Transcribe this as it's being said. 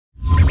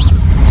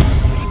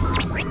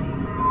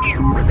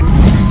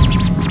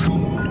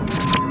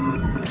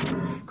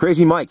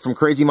Crazy Mike from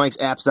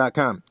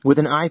CrazyMikesapps.com with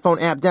an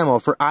iPhone app demo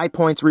for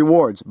iPoints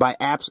Rewards by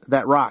Apps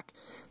That Rock.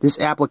 This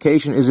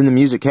application is in the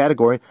music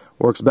category,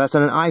 works best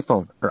on an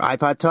iPhone or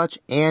iPod Touch,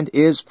 and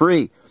is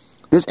free.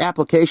 This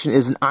application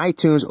is an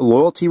iTunes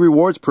loyalty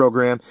rewards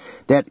program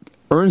that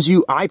earns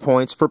you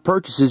iPoints for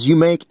purchases you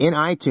make in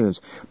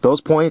iTunes.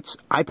 Those points,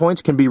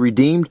 iPoints, can be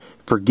redeemed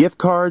for gift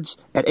cards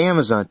at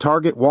Amazon,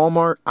 Target,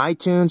 Walmart,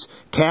 iTunes,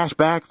 cash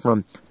back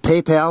from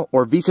PayPal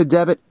or Visa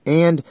Debit,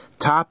 and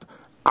top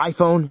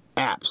iPhone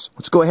apps.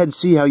 Let's go ahead and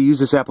see how you use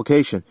this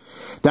application.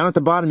 Down at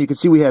the bottom you can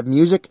see we have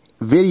music,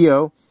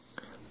 video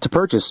to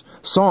purchase,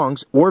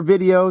 songs or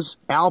videos,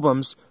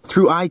 albums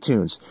through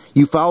iTunes.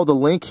 You follow the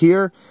link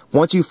here.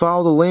 Once you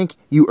follow the link,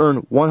 you earn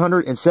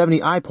 170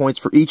 iPoints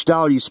for each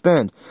dollar you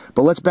spend.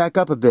 But let's back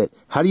up a bit.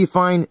 How do you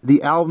find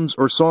the albums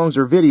or songs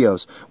or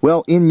videos?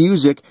 Well, in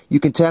music, you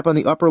can tap on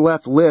the upper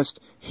left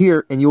list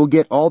here and you will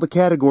get all the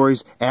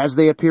categories as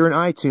they appear in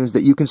iTunes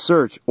that you can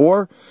search.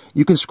 Or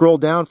you can scroll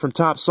down from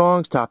top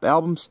songs, top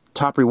albums,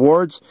 top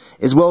rewards,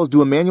 as well as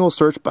do a manual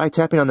search by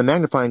tapping on the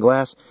magnifying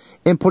glass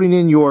and putting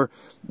in your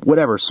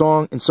whatever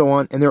song and so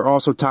on, and there are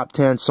also top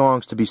 10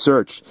 songs to be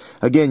searched.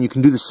 Again, you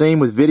can do the same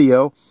with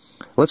video.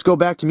 Let's go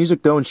back to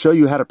music though and show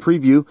you how to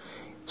preview.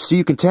 So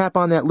you can tap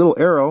on that little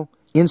arrow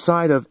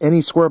inside of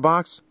any square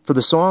box for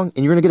the song,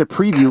 and you're going to get a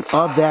preview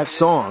of that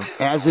song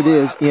as it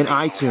is in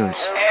iTunes.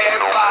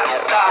 Everybody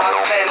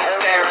stops and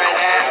staring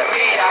at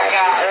me. I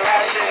got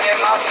passion in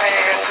my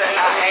pants and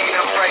I ain't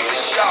afraid to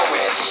show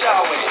it,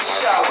 show it,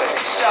 show it,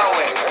 show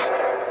it.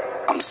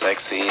 I'm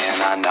sexy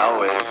and I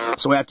know it.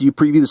 So after you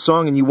preview the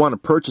song and you want to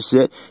purchase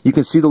it, you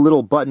can see the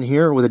little button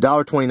here with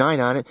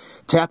 $1.29 on it.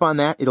 Tap on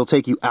that. It'll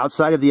take you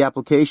outside of the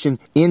application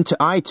into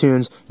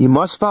iTunes. You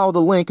must follow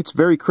the link. It's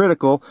very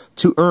critical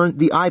to earn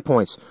the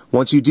iPoints.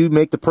 Once you do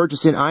make the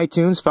purchase in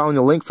iTunes, following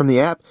the link from the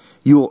app,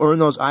 you will earn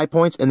those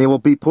iPoints and they will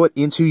be put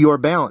into your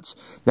balance.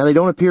 Now, they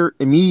don't appear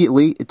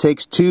immediately. It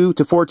takes 2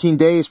 to 14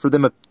 days for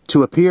them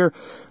to appear,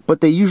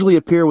 but they usually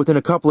appear within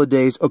a couple of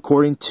days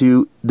according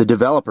to the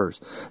developers.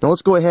 Now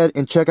let's go ahead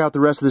and check out the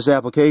rest of this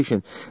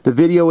application. The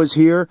video is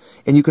here,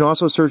 and you can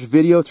also search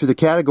video through the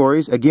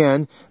categories,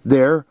 again,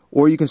 there,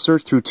 or you can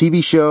search through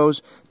TV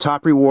shows,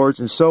 top rewards,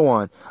 and so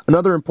on.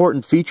 Another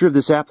important feature of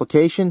this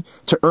application,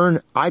 to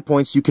earn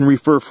iPoints, you can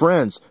refer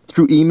friends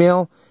through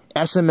email,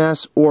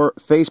 SMS, or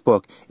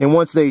Facebook. And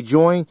once they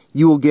join,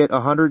 you will get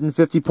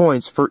 150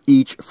 points for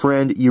each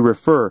friend you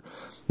refer.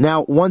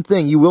 Now, one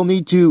thing, you will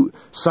need to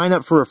sign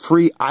up for a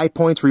free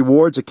iPoints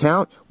Rewards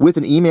account with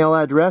an email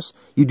address.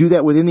 You do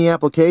that within the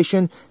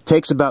application.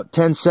 Takes about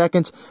 10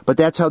 seconds, but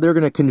that's how they're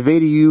going to convey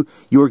to you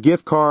your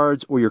gift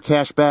cards or your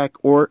cash back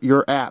or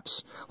your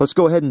apps. Let's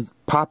go ahead and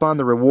pop on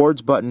the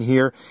rewards button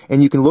here,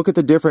 and you can look at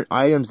the different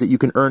items that you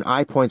can earn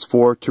iPoints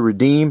for to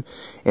redeem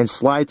and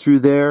slide through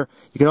there.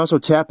 You can also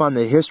tap on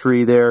the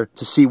history there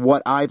to see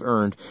what I've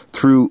earned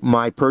through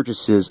my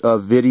purchases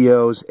of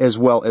videos as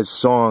well as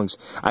songs.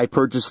 I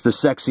purchased The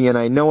Sexy and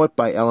I Know It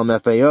by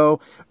LMFAO,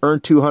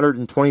 earned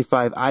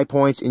 225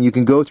 iPoints, and you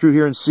can go through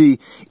here and see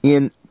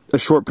in a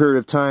short period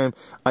of time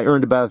I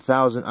earned about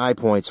 1,000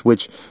 iPoints,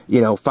 which,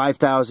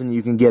 5,000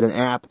 you can get an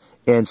app,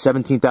 and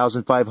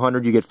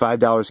 17,500 you get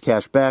 $5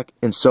 cash back,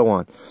 and so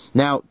on.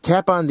 Now,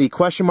 tap on the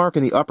question mark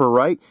in the upper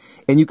right,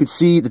 and you can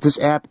see that this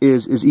app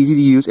is as easy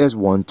to use as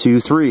 1,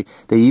 2, 3.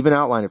 They even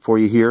outline it for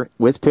you here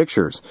with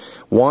pictures.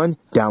 1,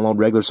 download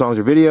regular songs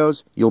or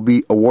videos. You'll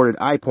be awarded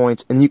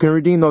iPoints, and you can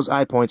redeem those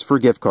iPoints for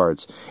gift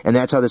cards. And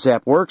that's how this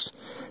app works.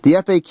 The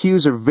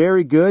FAQs are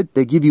very good.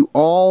 They give you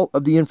all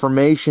of the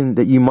information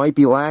that you might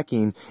be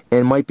lacking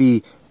and might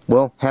be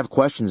have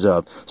questions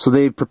of. So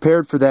they've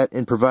prepared for that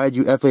and provide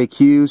you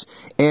FAQs,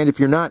 and if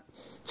you're not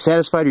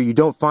satisfied or you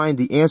don't find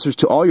the answers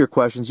to all your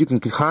questions, you can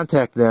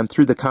contact them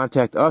through the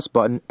Contact Us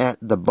button at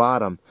the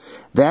bottom.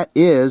 That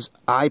is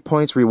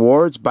iPoints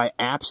Rewards by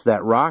Apps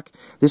That Rock.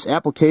 This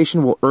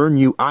application will earn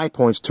you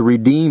iPoints to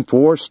redeem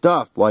for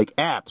stuff like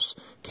apps,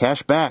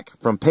 cash back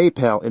from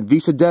PayPal and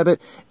Visa Debit,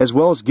 as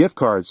well as gift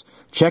cards.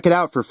 Check it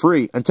out for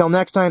free. Until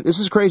next time, this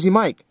is Crazy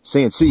Mike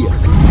saying see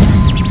ya.